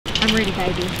I'm ready,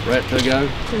 baby. Ready to go?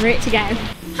 I'm ready to go.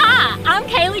 Hi, I'm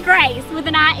Kayliegh Grace with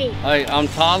an IE. Hey, I'm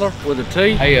Tyler with a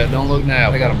T. Hey, don't look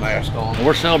now. They got a mask on.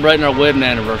 We're celebrating our wedding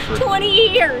anniversary.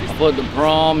 20 years. I put the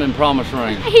prom and promise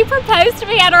ring. He proposed to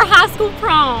me at our high school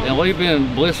prom. And we've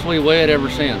been blissfully wed ever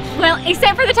since. Well,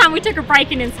 except for the time we took a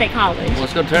break in state college.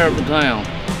 Let's go tear up the town.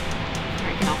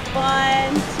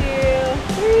 1, 2,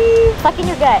 3. Suck in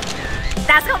your gut.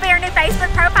 That's gonna be our new Facebook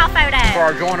profile photo. For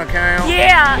our joint account?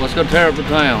 Yeah. Let's go tear up the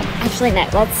town. Actually, no,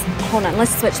 hold on,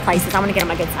 let's switch places. I wanna get on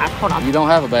my good side, hold on. You don't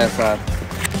have a bad side.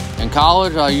 In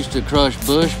college, I used to crush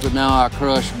bush, but now I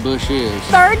crush bushes.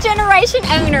 3rd generation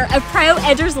owner of Pro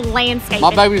Edgers Landscaping.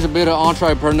 My baby's a bit of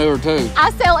entrepreneur too.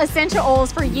 I sell essential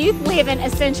oils for youth living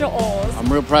essential oils.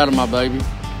 I'm real proud of my baby.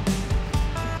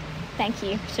 Thank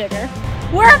you, sugar.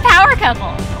 We're a power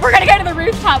couple. We're gonna go to the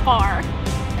rooftop bar.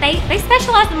 They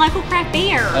specialize in local craft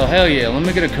beer. Oh, hell yeah. Let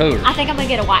me get a cooler. I think I'm gonna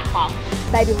get a White Claw.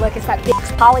 Baby, look, it's that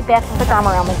bitch Polly Beth with the arm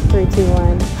around me. 3, 2,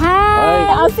 1. Hi,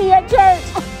 I'll see you at church.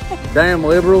 Damn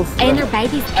liberals. And their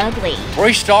baby's ugly.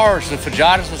 3 stars. The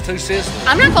fajitas was 2 sisters.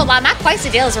 I'm not gonna lie, my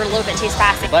quesadillas are a little bit too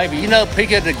spicy. Baby, you know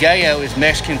pico de gallo is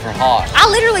Mexican for hot. I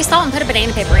literally saw him put a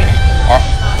banana pepper in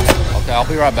it. Okay, I'll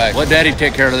be right back. Let Daddy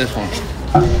take care of this one.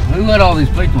 Who let all these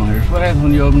people in here? What happens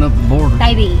when you open up the border?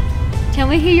 Baby, tell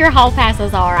me who your hall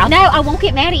passes are. No, I won't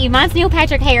get mad at you. Mine's Neil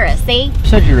Patrick Harris, see? You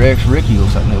said your ex Ricky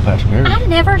looks like Neil Patrick Harris. I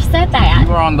never said that. You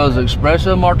were on those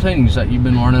espresso martinis that you've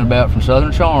been learning about from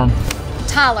Southern Charm.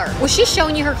 Tyler, was she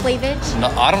showing you her cleavage? No,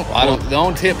 I don't. The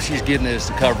only tip she's getting is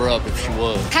to cover up if she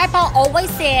was. Papa always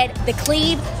said the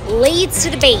cleave leads to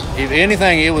the beat. If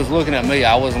anything, it was looking at me.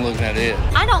 I wasn't looking at it.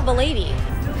 I don't believe you.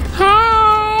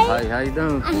 Hi. Hey, how you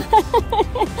doing?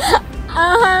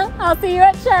 I'll see you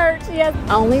at church. Yes.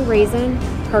 Only reason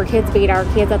her kids beat our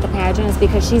kids at the pageant is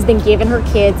because she's been giving her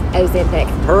kids Ozempic.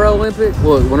 Her Olympic?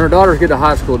 Well, when her daughters get to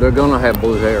high school, they're gonna have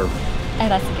blue hair. Oh,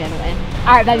 that's a good one.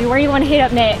 All right, baby, where do you want to hit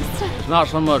up next? It's not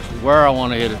so much where I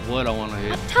want to hit, it's what I want to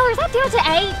hit. Tyler, is that Delta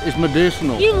 8? It's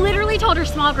medicinal. You literally told her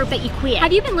small group that you quit.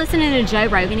 Have you been listening to Joe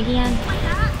Rogan again?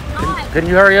 Can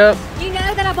you hurry up? You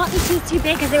know that I bought these shoes too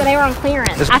big because they were on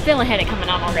clearance. I feel a headache coming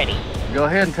on already. Go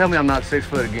ahead and tell me I'm not 6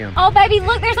 foot again. Oh, baby,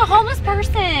 look, there's a homeless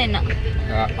person.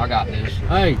 I got this.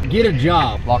 Hey, get a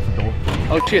job. Lock the door.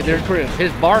 Oh shit, there's Chris.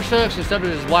 His bar sucks instead of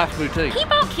his wife's boutique. He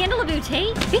bought Kendall a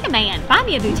boutique. Be a man. Buy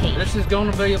me a boutique. This is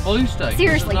going to be a blue state.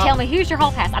 Seriously, tell me, who's your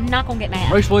hall pass? I'm not going to get mad.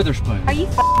 Reese Witherspoon. Are you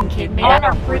f***ing kidding me? On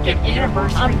our freaking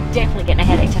anniversary. I'm definitely getting a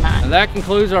headache tonight. And that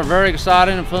concludes our very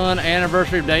exciting and fun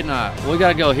anniversary date night. We got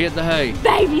to go hit the hay.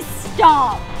 Baby,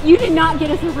 stop. You did not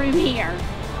get us a room here.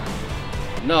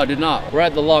 No, I did not. We're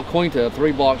at the La Quinta,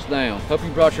 3 blocks down. Hope you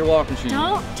brought your walking shoes.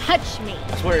 Don't touch me.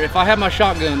 I swear, if I had my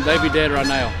shotgun, they'd be dead right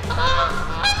now.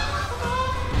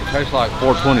 It tastes like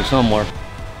 420 somewhere.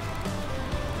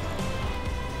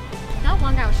 That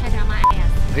one guy was shaking on my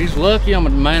ass. He's lucky I'm a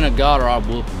man of God or I'd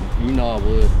whoop him. You know I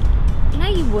would. No,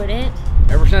 you wouldn't.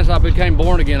 Ever since I became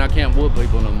born again, I can't whoop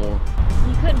people no more.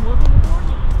 You couldn't whoop him before?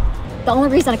 The only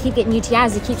reason I keep getting UTIs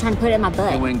is you keep trying to put it in my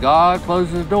butt. And when God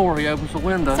closes the door, he opens the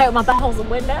window. So my butthole's a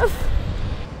window?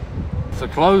 It's a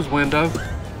closed window.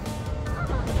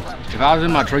 If I was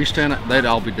in my tree stand, they'd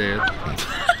all be dead.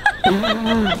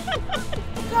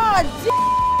 God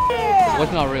damn!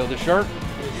 What's not real? The shirt?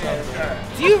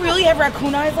 Do you really have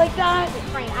raccoon eyes like that?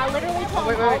 I literally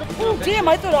told him all the Oh damn,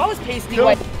 I thought I was pasty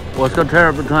white. Well, let's go tear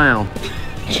up the town.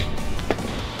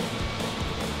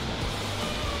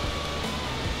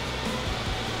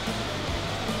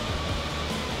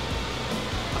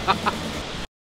 Ha ha.